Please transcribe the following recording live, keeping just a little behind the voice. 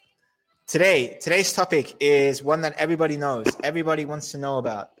Today's topic is one that everybody knows. Everybody wants to know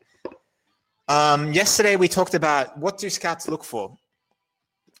about. Yesterday we talked about what do scouts look for,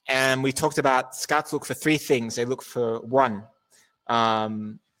 and we talked about scouts look for three things. They look for one,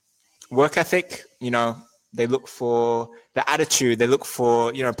 work ethic. They look for the attitude. They look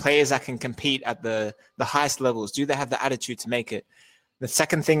for players that can compete at the highest levels. Do they have the attitude to make it? The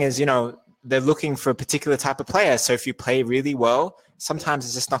second thing is they're looking for a particular type of player. So if you play really well, sometimes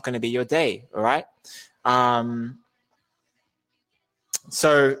it's just not going to be your day. All right.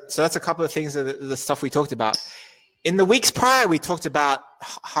 So that's a couple of things of the stuff we talked about. In the weeks prior, we talked about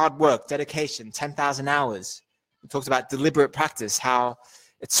hard work, dedication, 10,000 hours. We talked about deliberate practice, how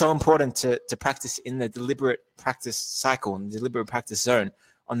it's so important to practice in the deliberate practice cycle, in the deliberate practice zone,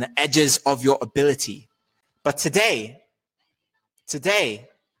 on the edges of your ability. But today,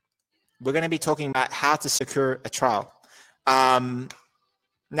 we're going to be talking about how to secure a trial.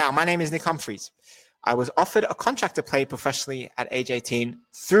 Now, my name is Nick Humphreys. I was offered a contract to play professionally at age 18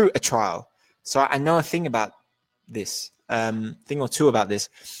 through a trial. So I know a thing about this, thing or two about this.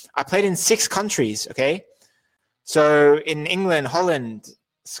 I played in 6 countries, okay? So in England, Holland,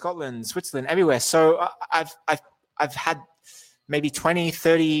 Scotland, Switzerland, everywhere. So I've had maybe 20,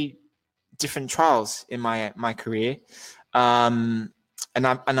 30 different trials in my career. And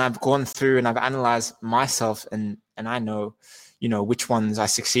I've gone through and I've analyzed myself and I know, which ones I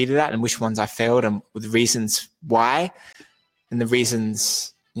succeeded at and which ones I failed, and with reasons why, and the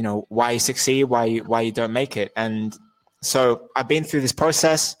reasons, why you succeed, why you don't make it. And so I've been through this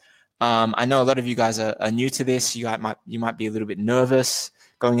process. I know a lot of you guys are new to this. You might be a little bit nervous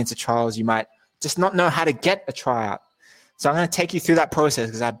going into trials. You might just not know how to get a tryout. So I'm going to take you through that process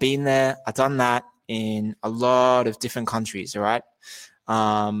because I've been there. I've done that in a lot of different countries. All right.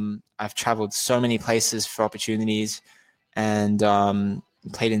 I've traveled so many places for opportunities and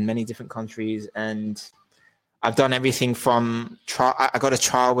played in many different countries. And I've done everything from trial. I got a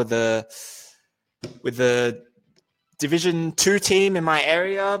trial with the Division 2 team in my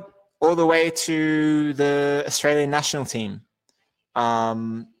area, all the way to the Australian national team,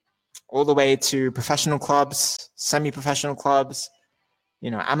 all the way to professional clubs, semi-professional clubs,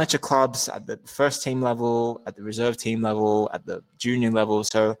 amateur clubs at the first team level, at the reserve team level, at the junior level.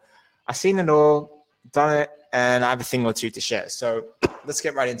 So I've seen it all, done it, and I have a thing or two to share. So let's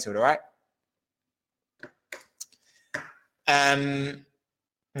get right into it, all right?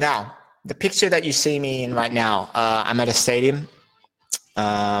 Now, the picture that you see me in right now, I'm at a stadium.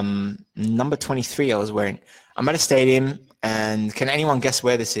 Number 23 I was wearing. I'm at a stadium, and can anyone guess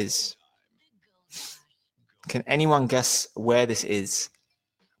where this is? Can anyone guess where this is?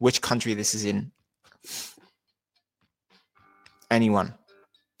 Which country this is in? Anyone?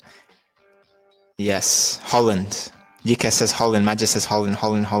 Yes, Holland. Yika says Holland. Magda says Holland.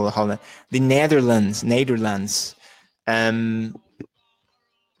 The Netherlands. And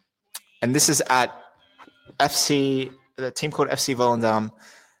this is at FC, the team called FC Volendam.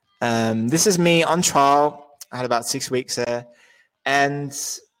 This is me on trial. I had about 6 weeks there. And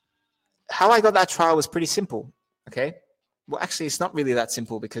how I got that trial was pretty simple, okay? Well, actually, it's not really that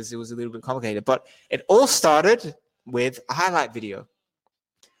simple because it was a little bit complicated. But it all started with a highlight video.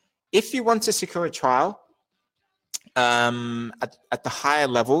 If you want to secure a trial at the higher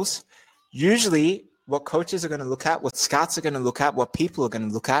levels, usually what coaches are going to look at, what scouts are going to look at, what people are going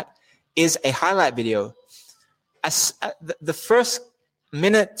to look at is a highlight video. As the first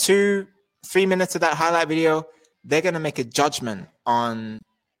minute, 2, 3 minutes of that highlight video, they're going to make a judgment on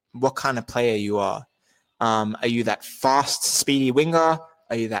what kind of player you are. Are you that fast, speedy winger?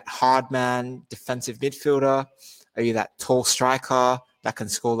 Are you that hard man, defensive midfielder? Are you that tall striker that can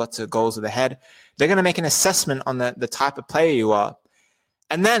score lots of goals with the head? They're going to make an assessment on the type of player you are.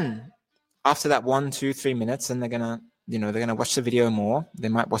 And then after that 1, 2, 3 minutes, then they're going to watch the video more. They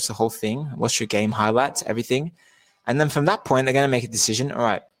might watch the whole thing, watch your game highlights, everything. And then from that point, they're going to make a decision. All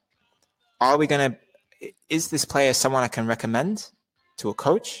right, is this player someone I can recommend to a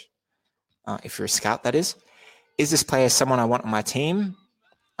coach? If you're a scout, that is. Is this player someone I want on my team?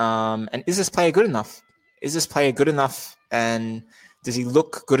 And is this player good enough? Is this player good enough, and does he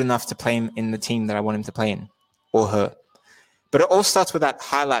look good enough to play in the team that I want him to play in, or her? But it all starts with that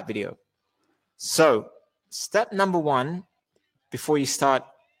highlight video. So step number 1, before you start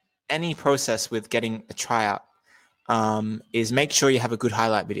any process with getting a tryout, is make sure you have a good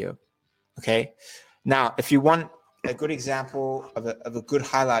highlight video, okay? Now, if you want a good example of a good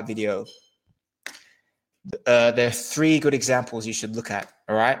highlight video, there are 3 good examples you should look at,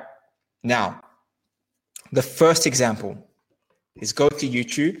 all right? Now, the first example is go to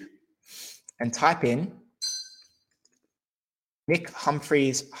YouTube and type in Nick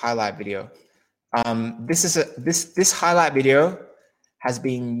Humphreys highlight video. This highlight video has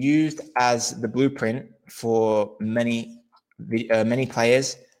been used as the blueprint for many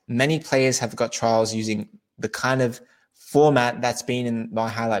players. Many players have got trials using the kind of format that's been in my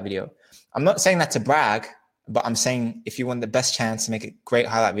highlight video. I'm not saying that to brag, but I'm saying if you want the best chance to make a great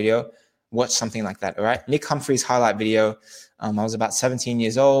highlight video, watch something like that. All right. Nick Humphreys highlight video. I was about 17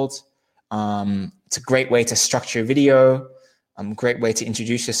 years old. It's a great way to structure a video. Great way to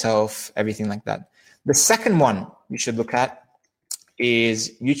introduce yourself, everything like that. The second one you should look at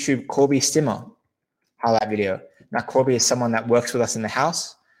is YouTube Corby Stimmer highlight video. Now, Corby is someone that works with us in the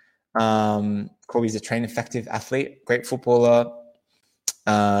house. Corby's a trained, effective athlete, great footballer.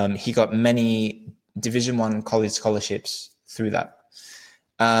 He got many Division I college scholarships through that.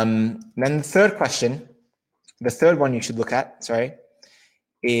 Then the third one you should look at,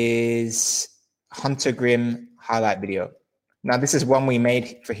 is Hunter Grimm highlight video. Now, this is one we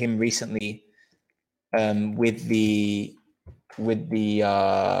made for him recently with YouTube,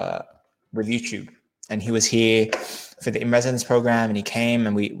 and he was here for the In Residence program, and he came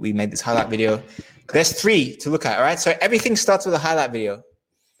and we made this highlight video. There's 3 to look at, all right? So everything starts with a highlight video.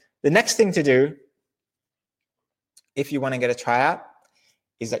 The next thing to do, if you want to get a tryout,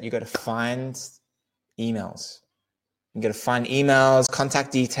 is that you got to find emails. You got to find emails,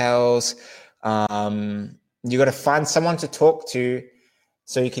 contact details. You got to find someone to talk to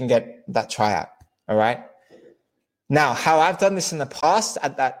so you can get that tryout. All right. Now, how I've done this in the past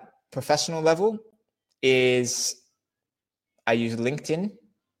at that professional level is I use LinkedIn.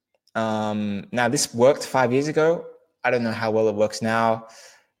 Now, this worked 5 years ago. I don't know how well it works now.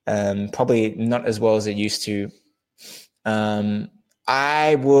 Probably not as well as it used to.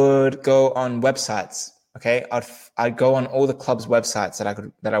 I would go on websites. Okay. I'd go on all the club's websites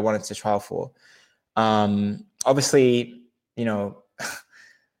that I wanted to trial for. Obviously,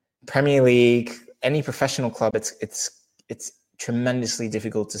 Premier League, any professional club, it's tremendously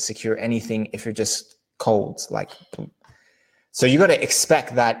difficult to secure anything if you're just cold. So you got to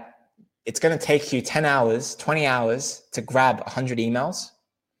expect that it's going to take you 10 hours, 20 hours to grab 100 emails.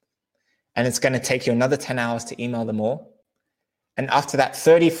 And it's going to take you another 10 hours to email them all. And after that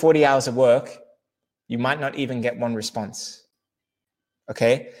 30, 40 hours of work, you might not even get one response.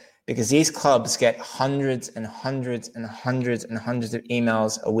 Okay? Because these clubs get hundreds and hundreds and hundreds and hundreds of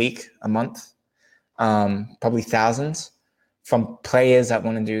emails a week, a month, probably thousands, from players that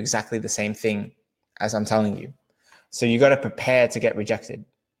want to do exactly the same thing as I'm telling you. So you got to prepare to get rejected.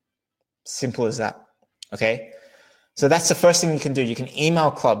 Simple as that. Okay? So that's the first thing you can do. You can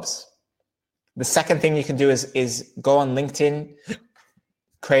email clubs. The second thing you can do is go on LinkedIn,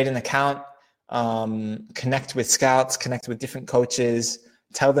 create an account, connect with scouts, connect with different coaches,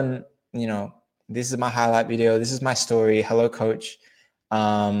 tell them, this is my highlight video. This is my story. Hello, coach.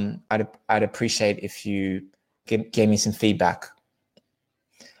 I'd appreciate if you gave me some feedback.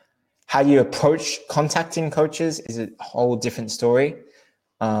 How you approach contacting coaches is a whole different story,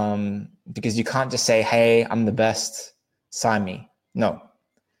 because you can't just say, hey, I'm the best, sign me. No.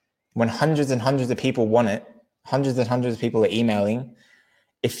 When hundreds and hundreds of people want it, hundreds and hundreds of people are emailing,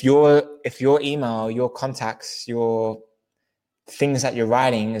 if your email, your contacts, your things that you're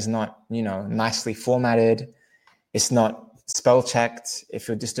writing is not, nicely formatted, it's not spell checked, if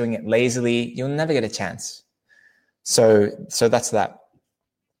you're just doing it lazily, you'll never get a chance. So that's that.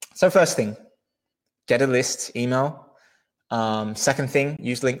 So first thing, get a list, email. Second thing,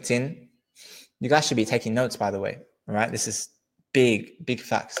 use LinkedIn. You guys should be taking notes, by the way. All right. This is big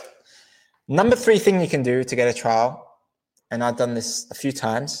facts. Number 3 thing you can do to get a trial, and I've done this a few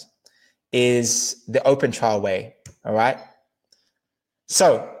times, is the open trial way. All right.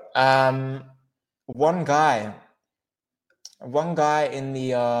 So one guy in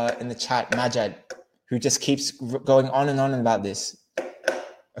the chat, Majed, who just keeps going on and on about this.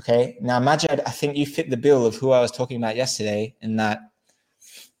 Okay. Now, Majed, I think you fit the bill of who I was talking about yesterday, in that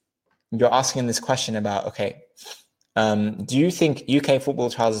you're asking this question about, do you think UK football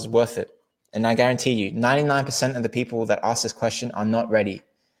trials is worth it? And I guarantee you, 99% of the people that ask this question are not ready.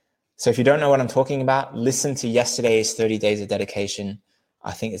 So if you don't know what I'm talking about, listen to yesterday's 30 days of dedication.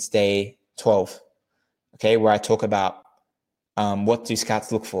 I think it's day 12, where I talk about what do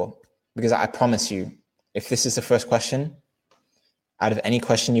scouts look for. Because I promise you, if this is the first question, out of any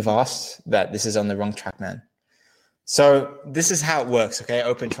question you've asked, that this is on the wrong track, man. So this is how it works,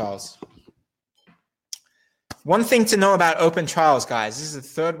 open trials. One thing to know about open trials, guys, this is the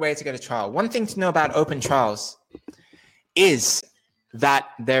third way to get a trial. One thing to know about open trials is that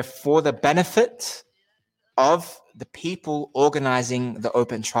they're for the benefit of the people organizing the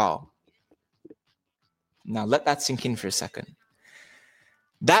open trial. Now, let that sink in for a second.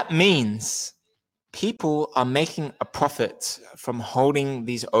 That means people are making a profit from holding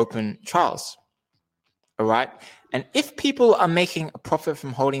these open trials. All right. And if people are making a profit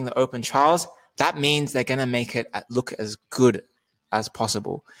from holding the open trials, that means they're going to make it look as good as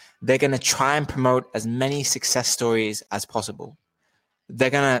possible. They're going to try and promote as many success stories as possible. They're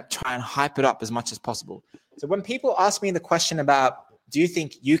going to try and hype it up as much as possible. So when people ask me the question about, do you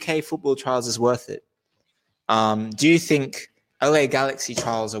think UK football trials is worth it? Do you think LA Galaxy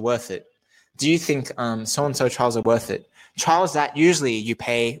trials are worth it? Do you think so-and-so trials are worth it? Trials that usually you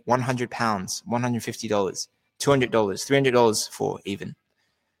pay £100, $150, $200, $300 for even.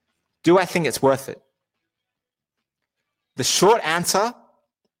 Do I think it's worth it? The short answer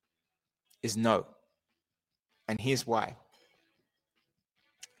is no. And here's why.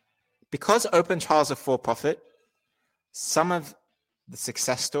 Because open trials are for profit, some of the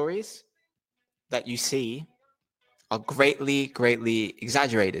success stories that you see are greatly, greatly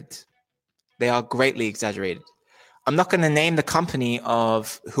exaggerated. They are greatly exaggerated. I'm not going to name the company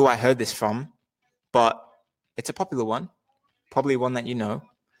of who I heard this from, but it's a popular one, probably one that you know.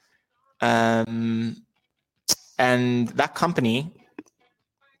 And that company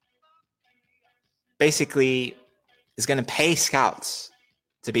basically is going to pay scouts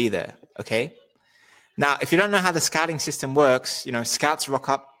to be there, okay? Now, if you don't know how the scouting system works, scouts rock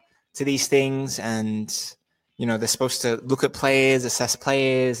up to these things and, they're supposed to look at players, assess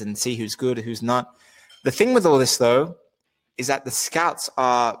players, and see who's good, who's not. The thing with all this, though, is that the scouts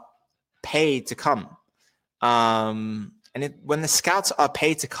are paid to come. When the scouts are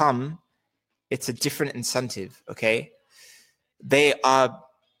paid to come, it's a different incentive, okay? They are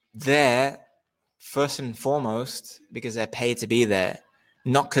there first and foremost because they're paid to be there,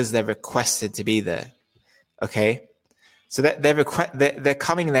 not because they're requested to be there, okay? So they're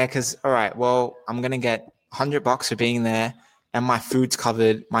coming there because, all right, well, I'm going to get $100 for being there and my food's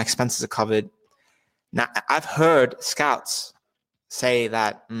covered, my expenses are covered. Now, I've heard scouts say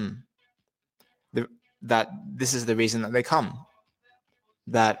that that this is the reason that they come,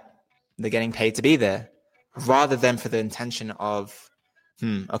 that they're getting paid to be there, rather than for the intention of,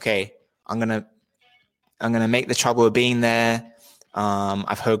 okay, I'm gonna make the trouble of being there.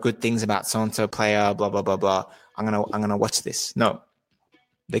 I've heard good things about so-and-so player, blah blah blah blah. I'm gonna watch this. No,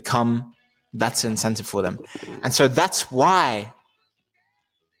 they come. That's an incentive for them, and so that's why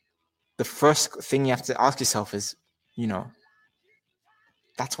the first thing you have to ask yourself is,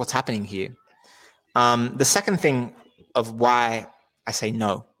 that's what's happening here. The second thing of why I say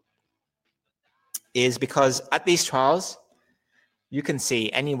no is because at these trials, you can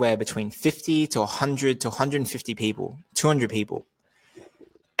see anywhere between 50 to 100 to 150 people, 200 people.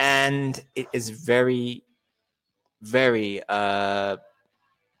 And it is very, very,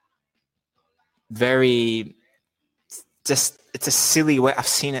 very, just, it's a silly way. I've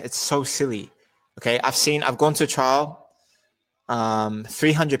seen it. It's so silly. Okay. I've gone to a trial.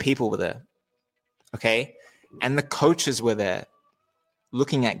 300 people were there. Okay. And the coaches were there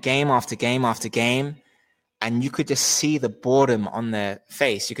looking at game after game after game. And you could just see the boredom on their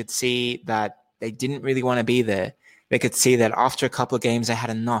face. You could see that they didn't really want to be there. They could see that after a couple of games, they had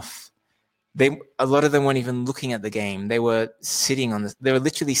enough. A lot of them weren't even looking at the game. They were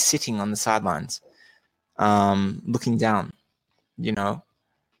literally sitting on the sidelines, looking down,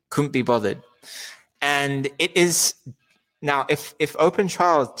 couldn't be bothered. And it is now, if open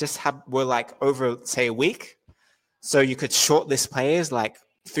trials just were like over, say, a week, so you could shortlist players, like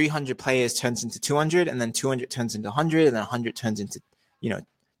 300 players turns into 200, and then 200 turns into 100, and then 100 turns into,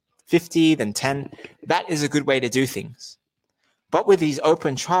 50, then 10. That is a good way to do things. But with these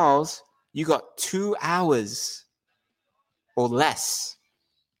open trials, you got 2 hours or less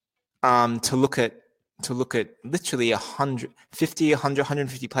to look at literally 150, 100,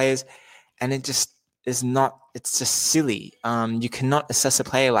 150 players, and it just is not. It's just silly. You cannot assess a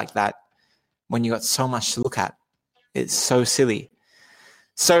player like that when you got so much to look at. It's so silly.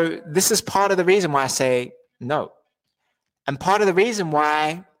 So this is part of the reason why I say no, and part of the reason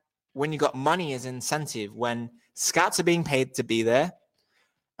why, when you got money as incentive, when scouts are being paid to be there,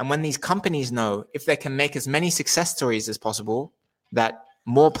 and when these companies know if they can make as many success stories as possible, that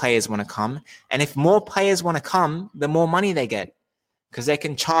more players want to come. And if more players want to come, the more money they get, because they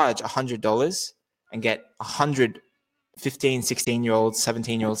can charge $100 and get 100 15, 16-year-olds,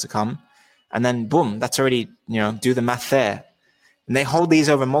 17-year-olds to come. And then boom, that's already, do the math there. And they hold these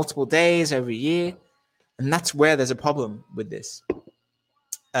over multiple days, every year. And that's where there's a problem with this.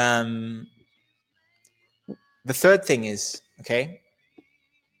 The third thing is, okay,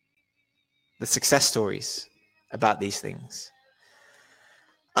 the success stories about these things.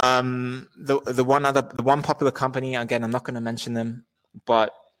 The one popular company, again, I'm not going to mention them.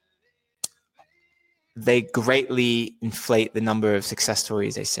 but they greatly inflate the number of success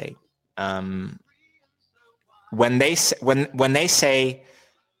stories they say. When they say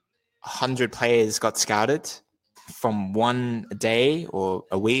 100 players got scouted from one day or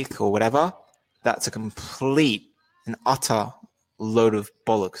a week or whatever, that's a complete and utter load of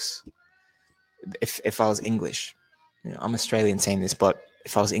bollocks. If I was English, I'm Australian saying this, but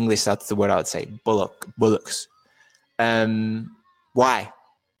if I was English, that's the word I would say. Bullocks. Why?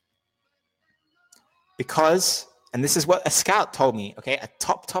 Because, and this is what a scout told me, okay, a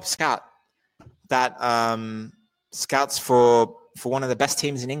top scout that scouts for one of the best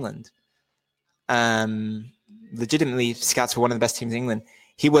teams in England, legitimately scouts for one of the best teams in England.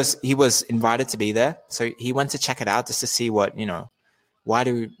 He was invited to be there, so he went to check it out just to see what, why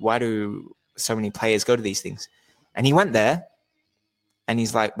do so many players go to these things. And he went there and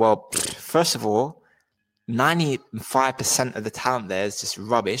he's like, well, first of all, 95% of the talent there is just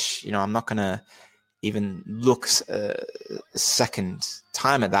rubbish. I'm not going to even look a second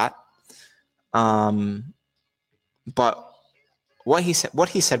time at that. But what he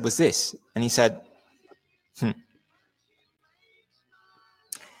said was this, and he said,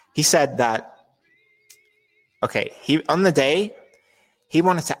 he said that, okay, on the day, he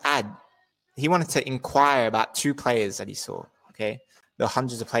wanted to inquire about two players that he saw, okay? There were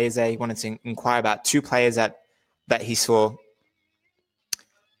hundreds of players there. He wanted to inquire about two players that he saw,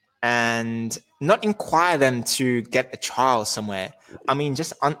 and not inquire them to get a trial somewhere. I mean,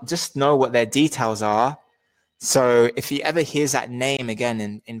 just know what their details are. So if he ever hears that name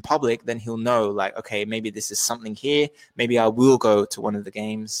again in public, then he'll know, like, okay, maybe this is something here. Maybe I will go to one of the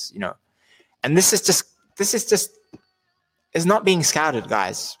games, And this is just it's not being scouted,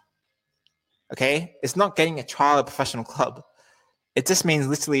 guys. Okay? It's not getting a trial at a professional club. It just means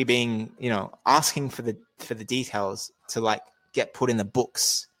literally being, asking for the details to, like, get put in the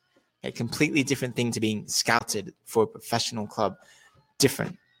books. A completely different thing to being scouted for a professional club.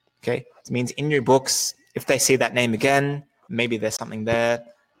 Different. Okay? It means in your books, if they see that name again, maybe there's something there.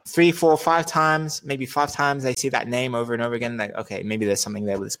 3, 4, 5 times, maybe 5 times they see that name over and over again. Like, okay, maybe there's something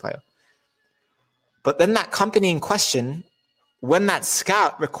there with this player. But then that company in question, when that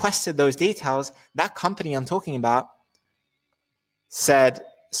scout requested those details, that company I'm talking about said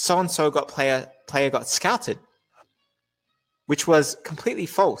so-and-so player got scouted, which was completely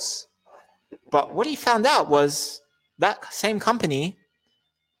false. But what he found out was that same company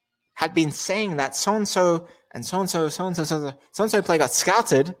had been saying that so-and-so and so-and-so player got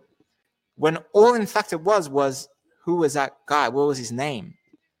scouted, when all in fact it was who was that guy? What was his name?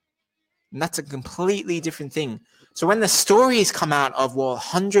 And that's a completely different thing. So when the stories come out of,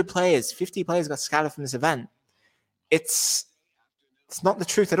 100 players, 50 players got scouted from this event, it's not the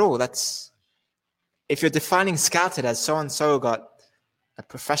truth at all. That's, if you're defining scouted as so-and-so got a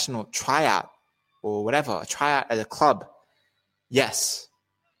professional tryout or whatever, a tryout at a club, yes,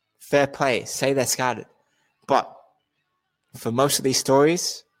 fair play, say they're scouted. But for most of these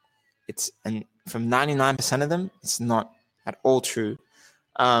stories, and from 99% of them, it's not at all true.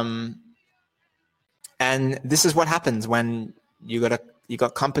 And this is what happens when you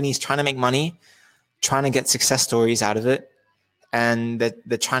got companies trying to make money, trying to get success stories out of it, and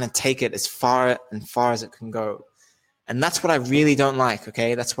they're trying to take it as far as it can go. And that's what I really don't like,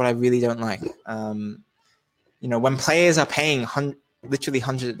 okay? That's what I really don't like. When players are paying literally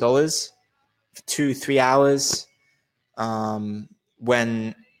hundreds of dollars for 2-3 hours,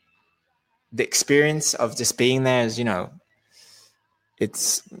 when the experience of just being there is,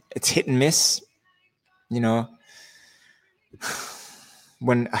 it's hit and miss.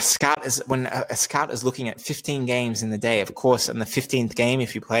 When a scout is looking at 15 games in the day, of course, in the 15th game,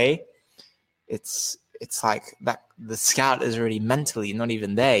 if you play, it's like that the scout is already mentally not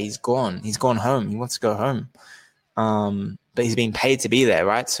even there. He's gone home. He wants to go home. But he's being paid to be there,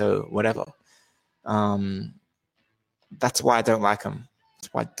 right? So whatever. That's why I don't like him.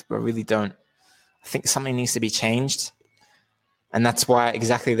 That's why I really don't. I think something needs to be changed. And that's why,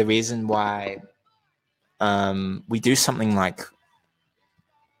 exactly the reason why we do something like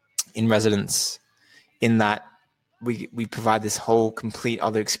In Residence, in that we provide this whole complete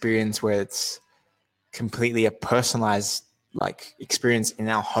other experience where it's completely a personalized like experience in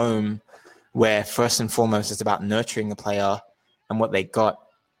our home, where first and foremost it's about nurturing the player and what they got,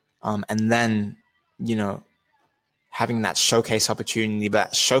 and then having that showcase opportunity. But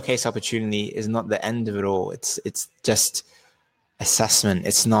that showcase opportunity is not the end of it all. It's just assessment.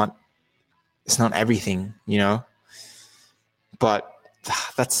 It's not everything, But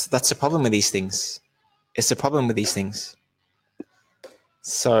that's the problem with these things. It's the problem with these things.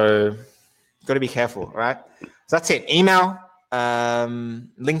 So got to be careful, all right? So that's it. Email,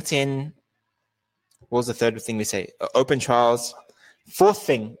 LinkedIn. What was the third thing we say? Open trials. Fourth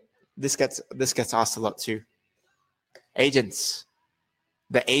thing, this gets asked a lot too. Agents.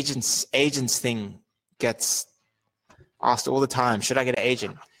 The agents thing gets asked all the time. Should I get an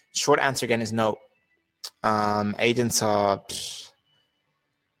agent? Short answer again is no. Agents are,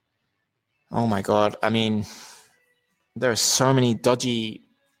 oh my God. I mean, there are so many dodgy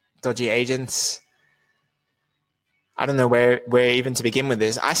agents. I don't know where even to begin with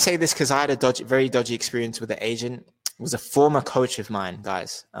this. I say this because I had a very dodgy experience with an agent. It was a former coach of mine,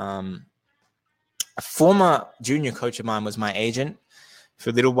 guys. A former junior coach of mine was my agent for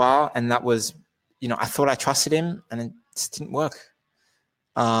a little while, and that was, I thought I trusted him, and it just didn't work.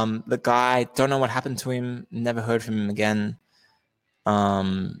 The guy, don't know what happened to him, never heard from him again.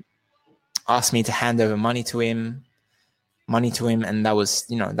 Asked me to hand over money to him, and that was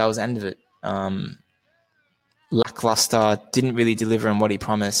the end of it. Lackluster, didn't really deliver on what he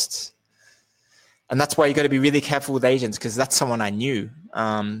promised. And that's why you got to be really careful with agents, because that's someone I knew.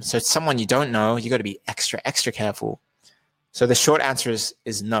 So it's someone you don't know, you got to be extra careful. So the short answer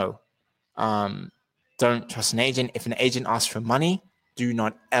is no. Don't trust an agent. If an agent asks for money, do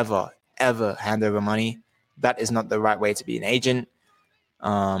not ever hand over money. That is not the right way to be an agent.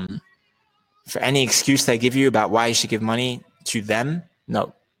 For any excuse they give you about why you should give money to them,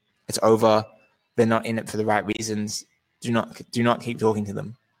 no, it's over. They're not in it for the right reasons. Do not keep talking to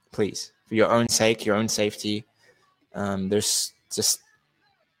them, please. For your own sake, your own safety. There's just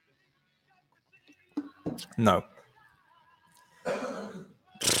no.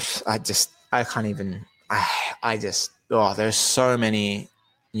 I can't even. There's so many,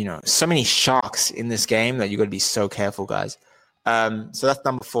 so many sharks in this game that you got to be so careful, guys. So that's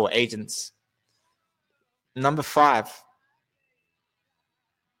number 4, agents. Number 5.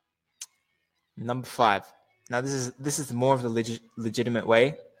 Now this is more of the legitimate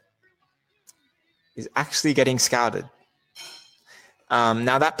way. Is actually getting scouted.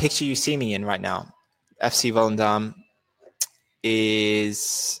 Now that picture you see me in right now, FC Volendam,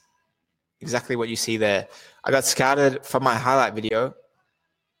 is exactly what you see there. I got scouted from my highlight video.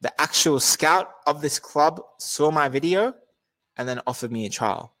 The actual scout of this club saw my video and then offered me a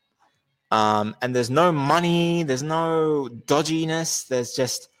trial. And there's no money, there's no dodginess. There's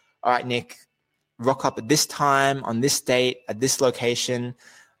just, all right, Nick, rock up at this time, on this date, at this location.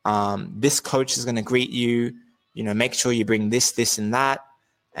 This coach is going to greet you. Make sure you bring this, and that,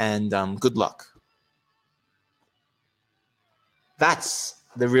 and good luck. That's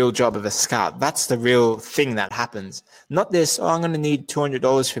the real job of a scout. That's the real thing that happens. Not this, I'm going to need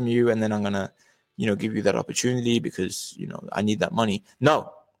 $200 from you, and then I'm going to, give you that opportunity because, I need that money.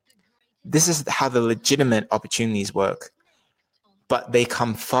 No, this is how the legitimate opportunities work. But they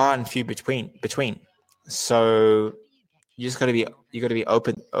come far and few between. So you just got to be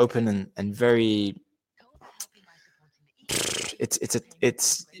open and very.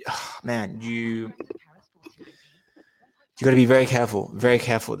 You got to be very careful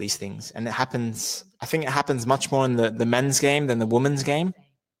with these things, and it happens. I think it happens much more in the men's game than the women's game.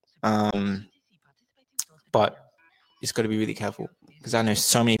 But you just got to be really careful, because I know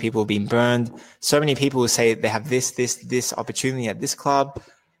so many people have been burned. So many people say they have this opportunity at this club,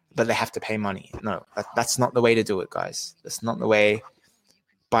 but they have to pay money. No, that's not the way to do it, guys. That's not the way.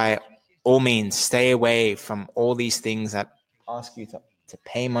 By all means, stay away from all these things that ask you to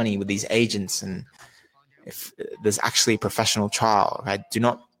pay money with these agents. And if there's actually a professional trial, right? Do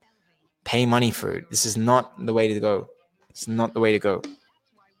not pay money for it. This is not the way to go. It's not the way to go.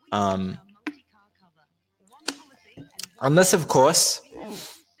 Unless, of course,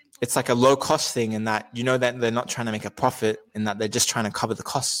 it's like a low cost thing, in that that they're not trying to make a profit, in that they're just trying to cover the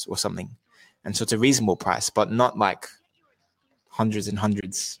costs or something. And so it's a reasonable price, but not like hundreds and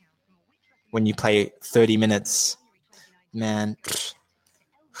hundreds. When you play 30 minutes, man, it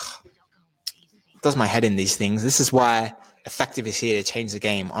does my head in, these things. This is why Effective is here to change the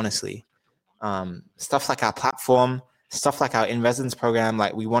game, honestly. Stuff like our platform, stuff like our in-residence program,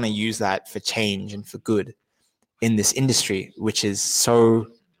 like we want to use that for change and for good in this industry, which is so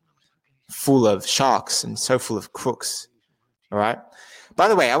full of sharks and so full of crooks. All right. By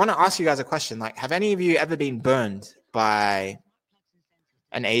the way, I want to ask you guys a question. Like, have any of you ever been burned by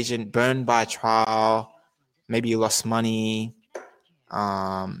an agent, burned by a trial? Maybe you lost money.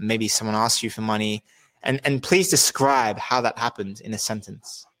 Maybe someone asked you for money. And please describe how that happened in a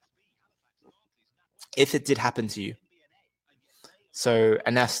sentence, if it did happen to you. So,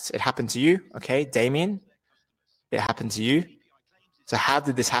 Ernest, it happened to you. Okay. Damien, it happened to you. So how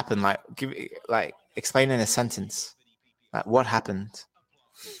did this happen? Explain in a sentence. Like, what happened?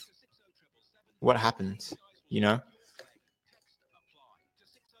 What happened?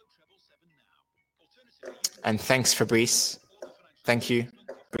 And thanks, Fabrice. Thank you.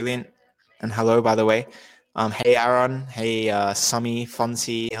 Brilliant. And hello, by the way. Hey, Aaron. Hey, Sami,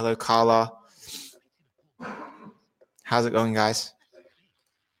 Fonzie. Hello, Carla. How's it going, guys?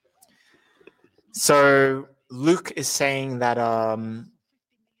 So Luke is saying that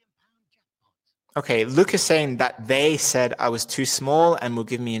Luke is saying that they said I was too small and will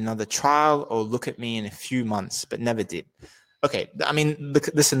give me another trial or look at me in a few months, but never did. Okay, I mean,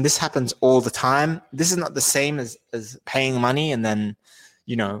 listen, this happens all the time. This is not the same as paying money and then,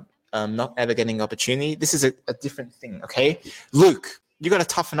 not ever getting opportunity. This is a different thing, okay? Luke, you got to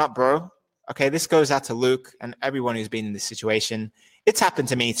toughen up, bro. Okay, this goes out to Luke and everyone who's been in this situation. It's happened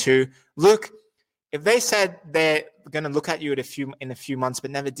to me too. Luke, if they said they're going to look at you in a few months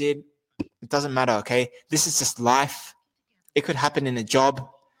but never did, it doesn't matter, okay? This is just life. It could happen in a job.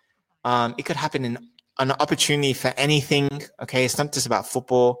 It could happen in an opportunity for anything, okay? It's not just about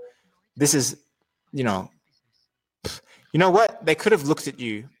football. This is, you know what? They could have looked at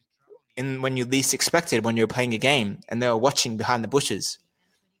you when you least expected when you were playing a game and they were watching behind the bushes.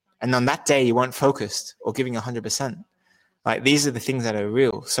 And on that day, you weren't focused or giving 100%. Like, these are the things that are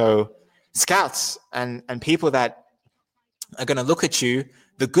real. So scouts and people that are going to look at you,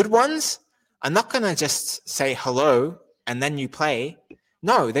 the good ones are not going to just say hello and then you play.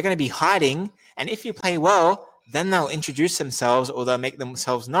 No, they're going to be hiding. And if you play well, then they'll introduce themselves or they'll make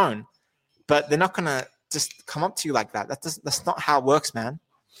themselves known. But they're not going to just come up to you like that. That's not how it works, man.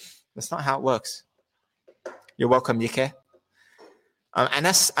 That's not how it works. You're welcome, Yike.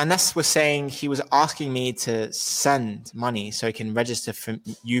 Anas was saying he was asking me to send money so he can register for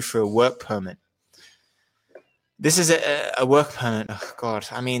you for a work permit. This is a work permit. Oh God,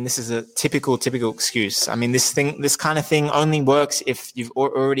 I mean, this is a typical excuse. I mean, this kind of thing only works if you've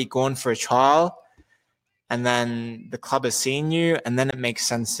already gone for a trial, and then the club has seen you, and then it makes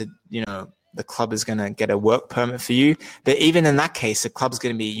sense that the club is going to get a work permit for you. But even in that case, the club's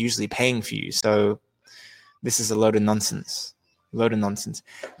going to be usually paying for you. So this is a load of nonsense.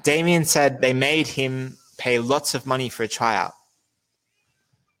 Damien said they made him pay lots of money for a tryout.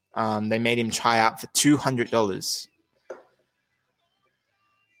 They made him try out for $200.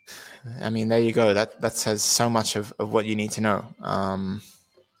 I mean, there you go. That says so much of what you need to know.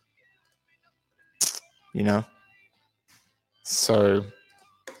 So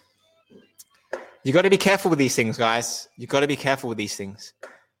you got to be careful with these things, guys. You got to be careful with these things.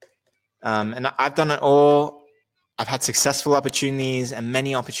 And I've done it all. I've had successful opportunities and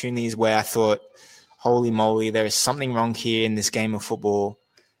many opportunities where I thought, holy moly, there is something wrong here in this game of football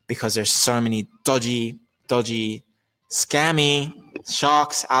because there's so many dodgy, scammy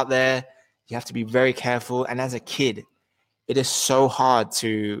sharks out there. You have to be very careful. And as a kid, it is so hard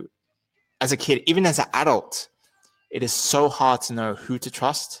as a kid, even as an adult, it is so hard to know who to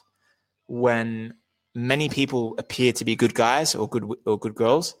trust when many people appear to be good guys or good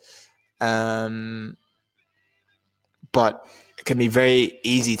girls. But it can be very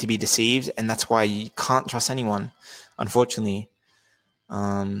easy to be deceived, and that's why you can't trust anyone, unfortunately.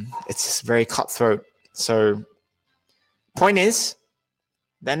 It's just very cutthroat. So point is,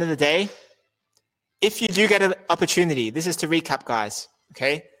 at the end of the day, if you do get an opportunity, this is to recap, guys,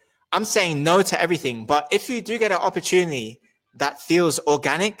 okay? I'm saying no to everything, but if you do get an opportunity that feels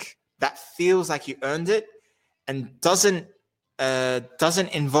organic, that feels like you earned it, and doesn't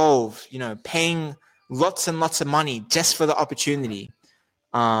involve, paying lots and lots of money just for the opportunity.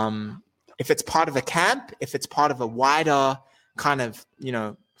 If it's part of a camp, if it's part of a wider kind of,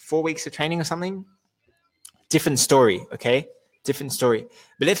 4 weeks of training or something, different story, okay? Different story.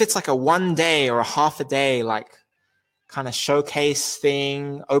 But if it's like a 1 day or a half a day, like kind of showcase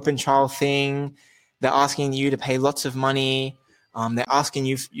thing, open trial thing, they're asking you to pay lots of money. They're asking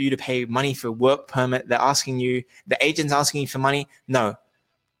you to pay money for a work permit. The agent's asking you for money. No,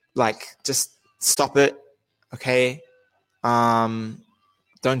 just stop it. Okay. Don't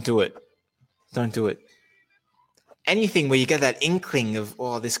do it. Anything where you get that inkling of,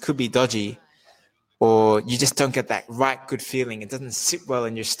 this could be dodgy, or you just don't get that right good feeling, it doesn't sit well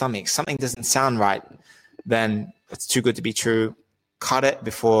in your stomach, something doesn't sound right, then it's too good to be true. Cut it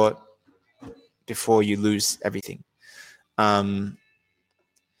before you lose everything. The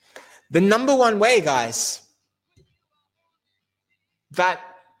number one way, guys, that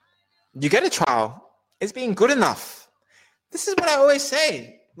you get a trial is being good enough. This is what I always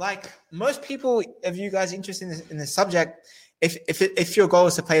say. Like, most people of you guys interested in this subject, if your goal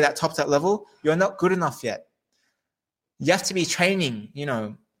is to play that top level, you're not good enough yet. You have to be training,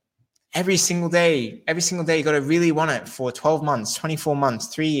 every single day. You got to really want it for 12 months, 24 months,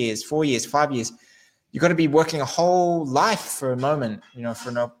 3 years, 4 years, 5 years. you got to be working a whole life for a moment, you know, for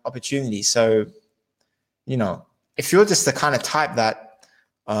an opportunity. So, you know, if you're just the kind of type that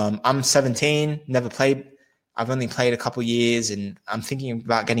I'm 17, never played, I've only played a couple years and I'm thinking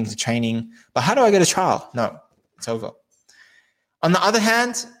about getting to training, but how do I get a trial? No, it's over. On the other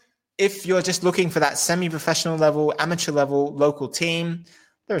hand, if you're just looking for that semi-professional level, amateur level, local team,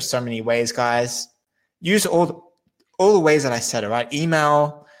 there are so many ways, guys. Use all the ways that I said, all right?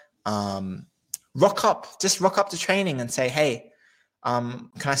 Email, rock up to training and say, hey, can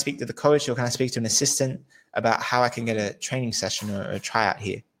I speak to the coach or can I speak to an assistant about how I can get a training session or a tryout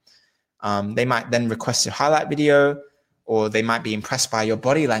here? They might then request a highlight video, or they might be impressed by your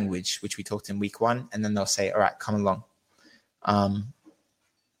body language, which we talked in week 1, and then they'll say, all right, come along.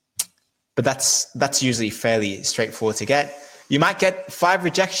 But that's usually fairly straightforward to get. You might get 5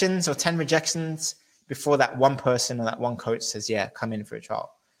 rejections or 10 rejections before that one person or that one coach says, yeah, come in for a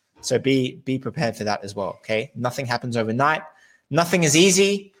trial. So be prepared for that as well, okay? Nothing happens overnight. Nothing is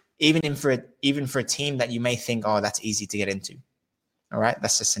easy, even for a team that you may think, oh, that's easy to get into. All right?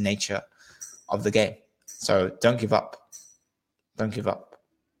 That's just the nature of the game. So don't give up. Don't give up.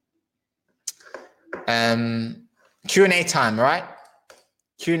 Q&A time, all right?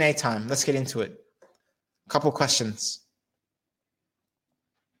 Q&A time. Let's get into it. Couple questions.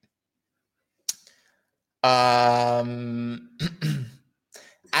 Adam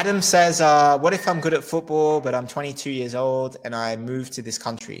says, what if I'm good at football, but I'm 22 years old and I moved to this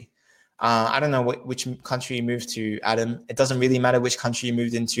country? I don't know which country you moved to, Adam. It doesn't really matter which country you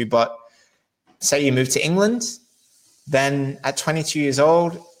moved into, but say you moved to England, then at 22 years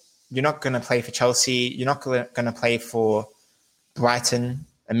old, you're not going to play for Chelsea. You're not going to play for Brighton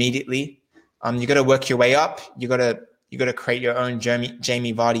immediately. You got to work your way up. You got to create your own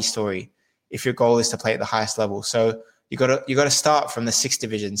Jamie Vardy story if your goal is to play at the highest level. So you got to start from the 6th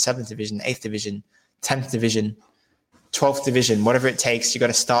division, 7th division, 8th division, 10th division, 12th division, whatever it takes. You got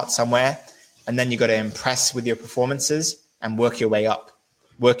to start somewhere, and then you got to impress with your performances and work your way up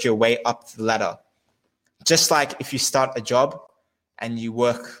the ladder. Just like if you start a job and you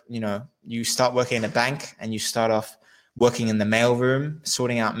work, you start working in a bank and you start off working in the mail room,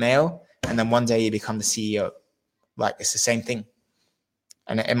 sorting out mail, and then one day you become the CEO. Like, it's the same thing.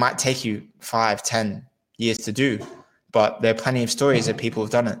 And it might take you 5, 10 years to do, but there are plenty of stories that people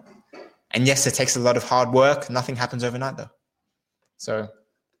have done it. And yes, it takes a lot of hard work. Nothing happens overnight though. So,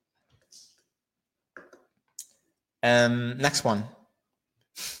 next one.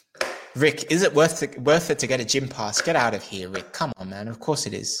 Rick, is it worth it to get a gym pass? Get out of here, Rick. Come on, man. Of course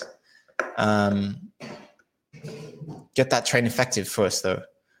it is. Get that Train Effective first, though.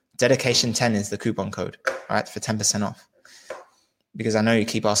 Dedication 10 is the coupon code, right, for 10% off. Because I know you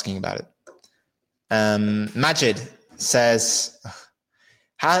keep asking about it. Majid says,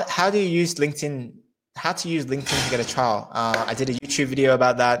 how do you use LinkedIn? How to use LinkedIn to get a trial? I did a YouTube video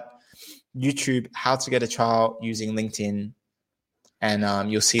about that. YouTube, how to get a trial using LinkedIn.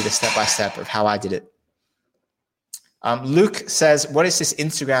 And you'll see the step-by-step of how I did it. Luke says, what is this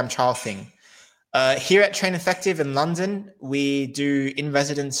Instagram trial thing? Here at Train Effective in London, we do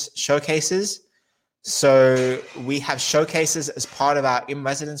in-residence showcases. So we have showcases as part of our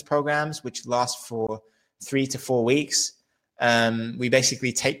in-residence programs, which last for 3 to 4 weeks. We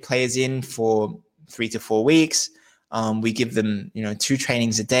basically take players in for 3 to 4 weeks. We give them, 2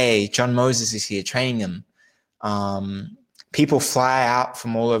 trainings a day. John Moses is here training them. People fly out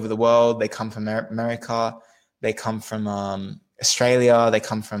from all over the world. They come from America. They come from Australia. They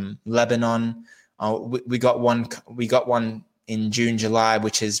come from Lebanon. We got one in June, July,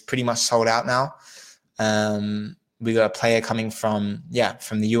 which is pretty much sold out now. We got a player coming from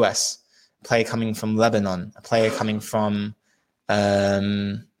the US, a player coming from Lebanon, a player coming from,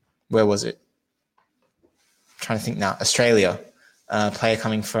 where was it? I'm trying to think now. Australia, a player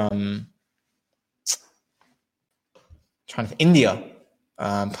coming from, India,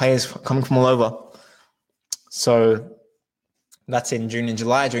 players coming from all over. So that's in June and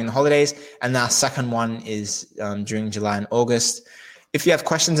July during the holidays. And our second one is during July and August. If you have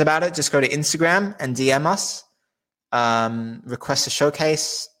questions about it, just go to Instagram and DM us, request a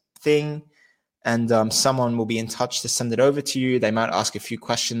showcase thing, and someone will be in touch to send it over to you. They might ask a few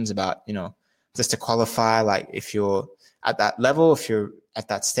questions about, just to qualify, like if you're at that level, if you're at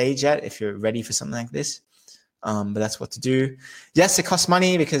that stage yet, if you're ready for something like this. But that's what to do. Yes, it costs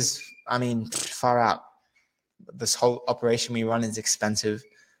money because, far out. This whole operation we run is expensive,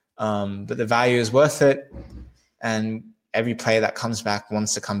 but the value is worth it. And every player that comes back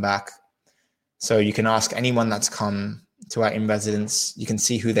wants to come back. So you can ask anyone that's come to our in-residence. You can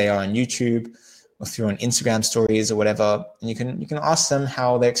see who they are on YouTube or through on Instagram stories or whatever. And you can ask them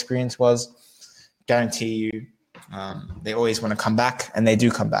how their experience was. guarantee you they always want to come back, and they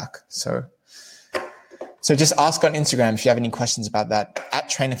do come back. So just ask on Instagram if you have any questions about that, at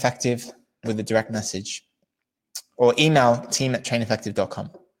Train Effective with a direct message, or email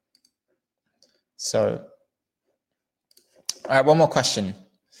team@traineffective.com. So, all right, one more question.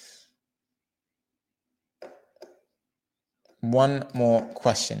 One more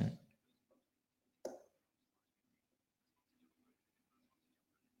question.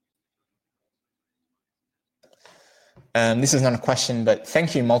 This is not a question, but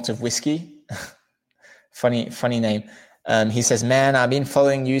thank you, Malt of Whiskey. funny name. He says, man, I've been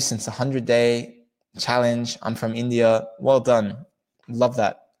following you since the 100-day challenge. I'm from India. Well done. Love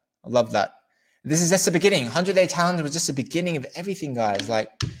that. I love that. This is just the beginning. 100-day challenge was just the beginning of everything, guys. Like,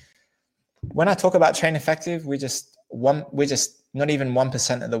 when I talk about Train Effective, we're just not even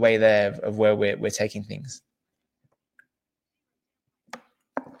 1% of the way there of where we're taking things.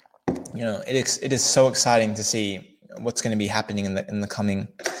 You know, it is so exciting to see what's going to be happening in the coming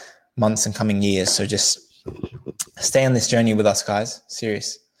months and coming years. So just stay on this journey with us, guys.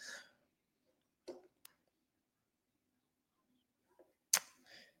 Serious.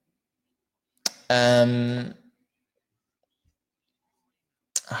 I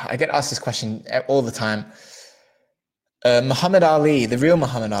get asked this question all the time. Muhammad Ali, the real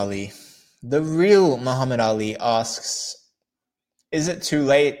Muhammad Ali asks, is it too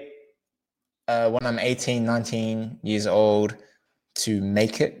late when I'm 18, 19 years old to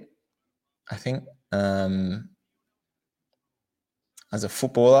make it? I think as a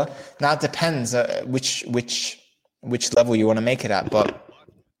footballer. Now it depends which level you want to make it at, but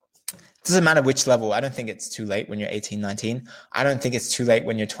it doesn't matter which level. I don't think it's too late when you're 18, 19. I don't think it's too late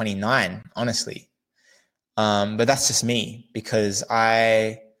when you're 29, honestly. But that's just me, because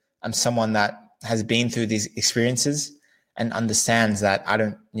I am someone that has been through these experiences and understands that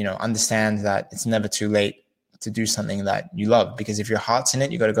understands that it's never too late to do something that you love, because if your heart's in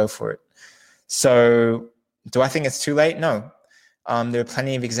it, you got to go for it. So do I think it's too late? No. There are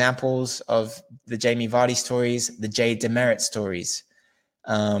plenty of examples of the Jamie Vardy stories, the Jay Demerit stories.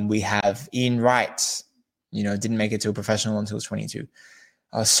 We have Ian Wright, didn't make it to a professional until 22.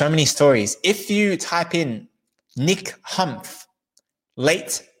 So many stories. If you type in Nick Humph,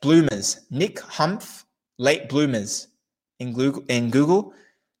 late bloomers, Nick Humph, late bloomers in Google,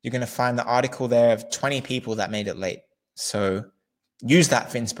 you're going to find the article there of 20 people that made it late. So use that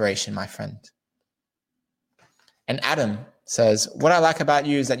for inspiration, my friend. And Adam says, what I like about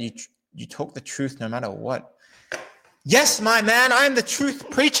you is that you talk the truth no matter what. Yes, my man, I am the truth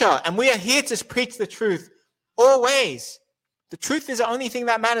preacher, and we are here to preach the truth always. The truth is the only thing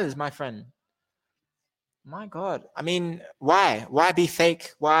that matters, my friend. My God. I mean, why? Why be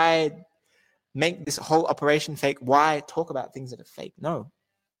fake? Why make this whole operation fake? Why talk about things that are fake? No.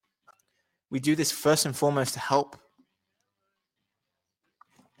 We do this first and foremost to help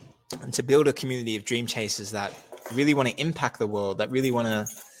and to build a community of dream chasers that really want to impact the world, that really want to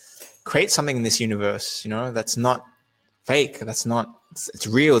create something in this universe, that's not fake. That's not, it's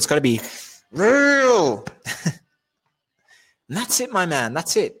real. It's got to be real. And that's it, my man.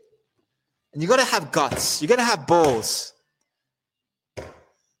 That's it. And you got to have guts. You got to have balls.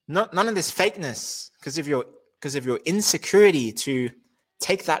 None of this fakeness, because of your insecurity to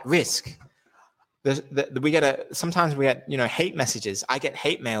take that risk. Sometimes we get hate messages. I get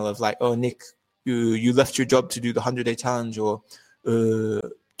hate mail of like, oh, Nick, you left your job to do the 100-day challenge, or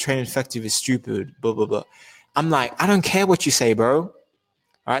Train Effective is stupid, blah blah blah. I'm like, I don't care what you say, bro. All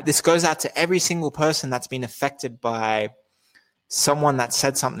right, this goes out to every single person that's been affected by someone that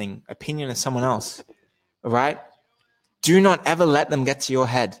said something, opinion of someone else. All right, do not ever let them get to your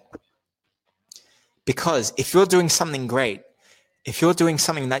head, because if you're doing something great, if you're doing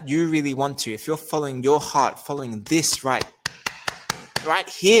something that you really want to, if you're following your heart, following this right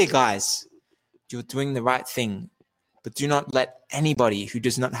here, guys, you're doing the right thing. But do not let anybody who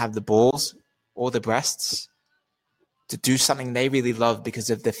does not have the balls or the breasts to do something they really love because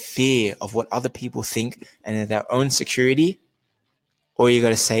of the fear of what other people think and their own security. All you got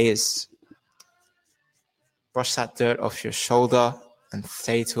to say is brush that dirt off your shoulder and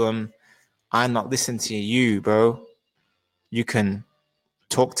say to them, I'm not listening to you, bro. You can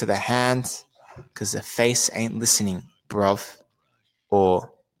talk to the hands, because the face ain't listening, bruv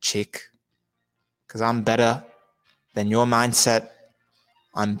or chick. Because I'm better than your mindset.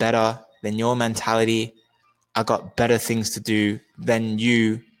 I'm better than your mentality. I got better things to do than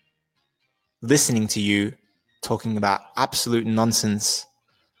you listening to you talking about absolute nonsense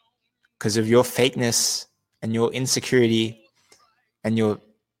because of your fakeness and your insecurity and your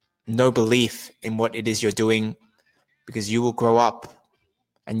no belief in what it is you're doing, because you will grow up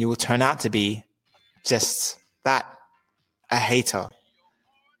and you will turn out to be just that, a hater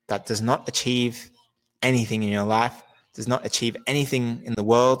that does not achieve anything in your life, does not achieve anything in the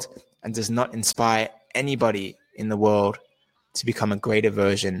world, and does not inspire anybody in the world to become a greater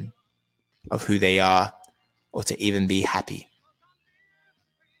version of who they are or to even be happy.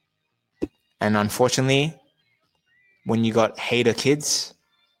 And unfortunately, when you got hater kids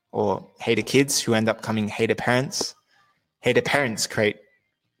or hater kids who end up becoming hater parents create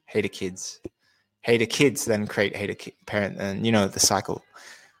hater kids. Hater kids then create hater parent, and you know the cycle.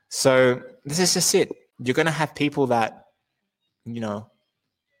 So this is just it. You're going to have people that, you know,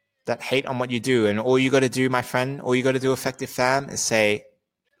 that hate on what you do. And all you got to do, my friend, all you got to do, Effective Fam, is say,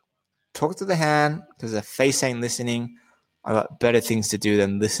 talk to the hand because the face ain't listening. I got better things to do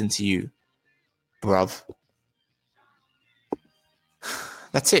than listen to you, bruv.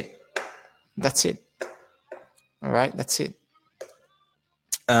 That's it. That's it. All right. That's it.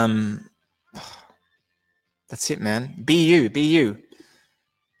 That's it, man. Be you. Be you.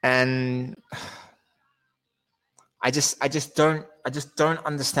 And I just don't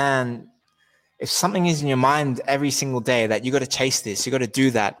understand. If something is in your mind every single day that you got to chase this, you got to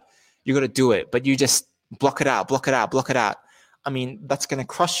do that, you got to do it, but you just block it out. I mean, that's going to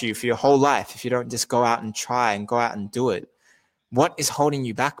crush you for your whole life if you don't just go out and try and go out and do it. What is holding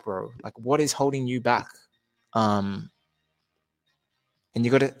you back, bro? Like, what is holding you back? And you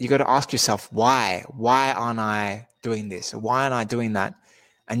got to ask yourself, why aren't I doing this? Or why aren't I doing that?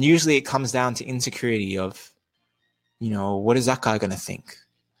 And usually it comes down to insecurity of, you know, what is that guy going to think?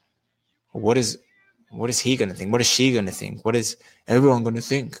 What is he going to think? What is she going to think? What is everyone going to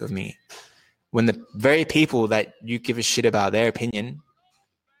think of me? When the very people that you give a shit about their opinion,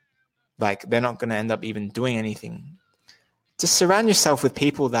 like, they're not going to end up even doing anything. Just surround yourself with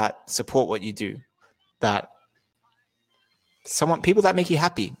people that support what you do, people that make you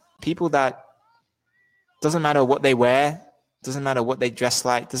happy, people that doesn't matter what they wear, doesn't matter what they dress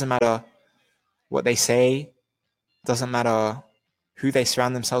like, doesn't matter what they say, doesn't matter who they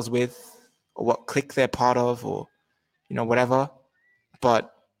surround themselves with or what clique they're part of or, you know, whatever.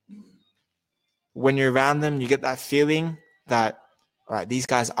 But when you're around them, you get that feeling that, all right, these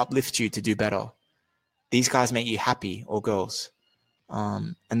guys uplift you to do better. These guys make you happy, or girls.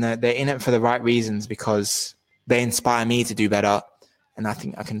 And they're in it for the right reasons because they inspire me to do better, and I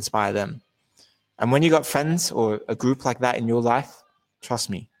think I can inspire them. And when you got friends or a group like that in your life, trust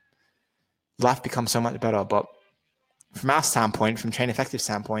me, life becomes so much better. But from our standpoint, from Train Effective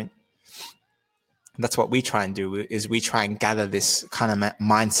standpoint, that's what we try and do, is we try and gather this kind of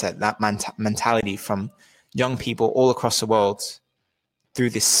mindset, that mentality from young people all across the world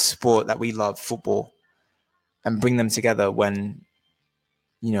through this sport that we love, football, and bring them together when,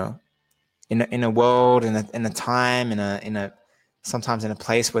 you know, in a world, in a time, in a sometimes in a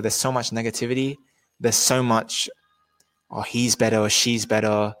place where there's so much negativity, there's so much, oh, he's better or she's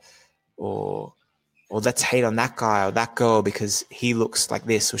better, or let's hate on that guy or that girl because he looks like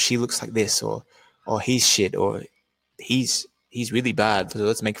this or she looks like this, or he's shit, or he's really bad, so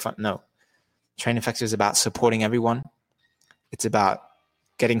let's make fun. No. Train Effective is about supporting everyone. It's about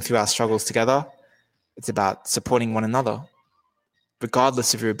getting through our struggles together. It's about supporting one another,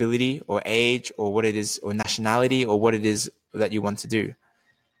 regardless of your ability or age or what it is, or nationality, or what it is that you want to do.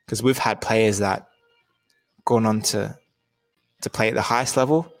 Because we've had players that gone on to play at the highest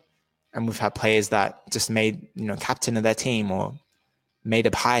level, and we've had players that just made, you know, captain of their team or made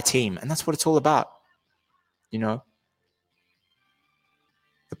a higher team. And that's what it's all about. You know,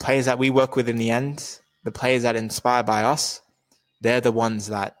 the players that we work with in the end, the players that are inspired by us, they're the ones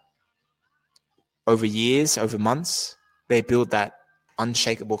that over years, over months, they build that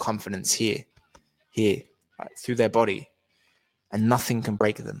unshakable confidence here, right, through their body, and nothing can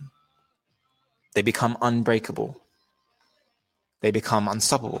break them. They become unbreakable. They become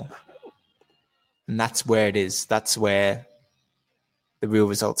unstoppable. And that's where it is. That's where the real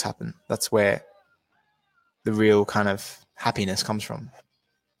results happen. That's where the real kind of happiness comes from,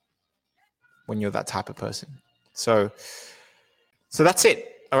 when you're that type of person. So that's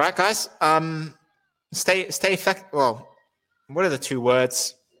it. All right, guys. Stay effective. Well, what are the 2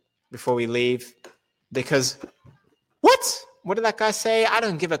 words before we leave? Because what did that guy say? I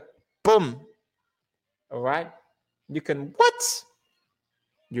don't give a boom. All right. You can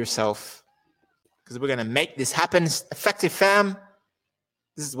yourself, because we're going to make this happen. Effective Fam.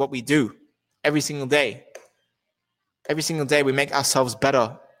 This is what we do every single day. Every single day we make ourselves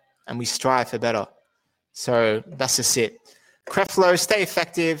better and we strive for better. So that's just it. Creflo, stay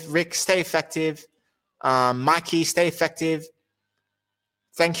effective. Rick, stay effective. Mikey, stay effective.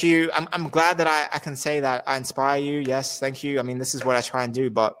 Thank you. I'm glad that I can say that I inspire you. Yes, thank you. I mean, this is what I try and do,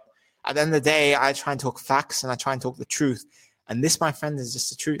 but At the end of the day, I try and talk facts and I try and talk the truth. And this, my friend, is just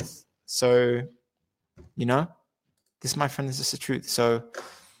the truth. So, this, my friend, is just the truth. So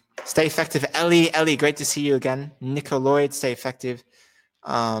stay effective. Ellie, great to see you again. Nico Lloyd, stay effective.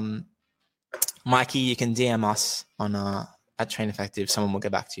 Mikey, you can DM us on at Train Effective. Someone will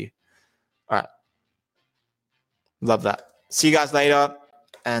get back to you. All right. Love that. See you guys later,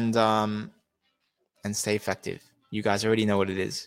 and stay effective. You guys already know what it is.